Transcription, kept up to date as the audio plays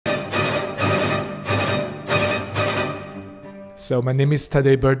So my name is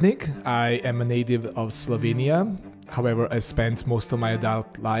Tadej Brdnik. I am a native of Slovenia. However, I spent most of my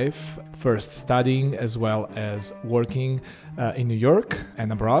adult life first studying as well as working in New York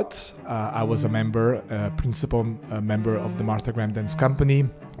and abroad. I was a principal member of the Martha Graham Dance Company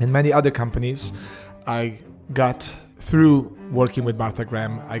and many other companies. I got through working with Martha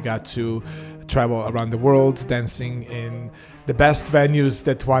Graham, I got to travel around the world, dancing in the best venues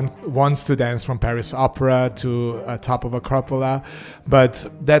that one wants to dance, from Paris Opera to top of a cupola. But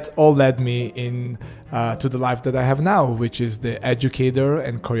that all led me to the life that I have now, which is the educator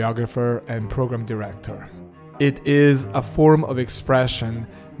and choreographer and program director. It is a form of expression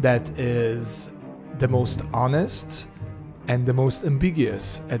that is the most honest and the most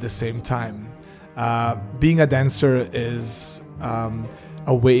ambiguous at the same time. Being a dancer is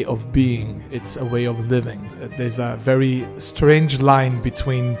a way of being, it's a way of living. There's a very strange line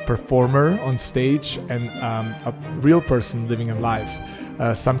between performer on stage and a real person living a life.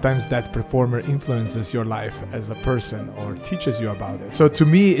 Sometimes that performer influences your life as a person or teaches you about it. So to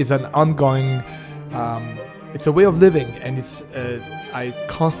me, it's an ongoing, it's a way of living, and I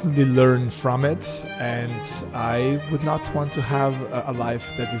constantly learn from it, and I would not want to have a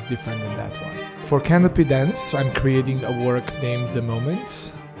life that is different than that one. For Kanopy Dance, I'm creating a work named The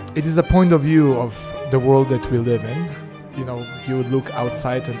Moment. It is a point of view of the world that we live in. You know, you look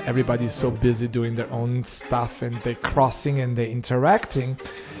outside and everybody's so busy doing their own stuff, and they're crossing and they're interacting.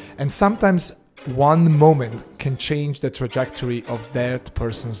 And sometimes one moment can change the trajectory of that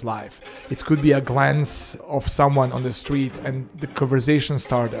person's life. It could be a glance of someone on the street and the conversation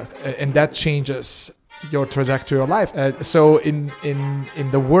starter, and that changes your trajectory of life. So in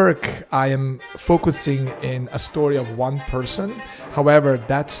the work, I am focusing in a story of one person. However,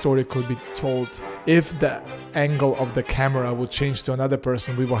 that story could be told, if the angle of the camera will change to another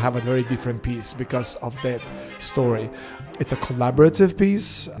person, we will have a very different piece because of that story. It's a collaborative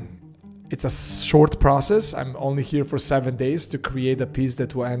piece. It's a short process. I'm only here for 7 days to create a piece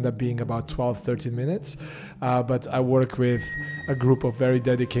that will end up being about 12-13 minutes. But I work with a group of very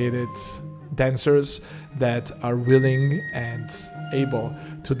dedicated dancers that are willing and able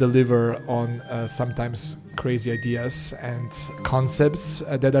to deliver on sometimes crazy ideas and concepts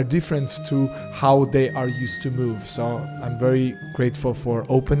that are different to how they are used to move. So I'm very grateful for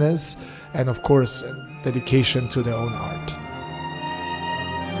openness and, of course, dedication to their own art.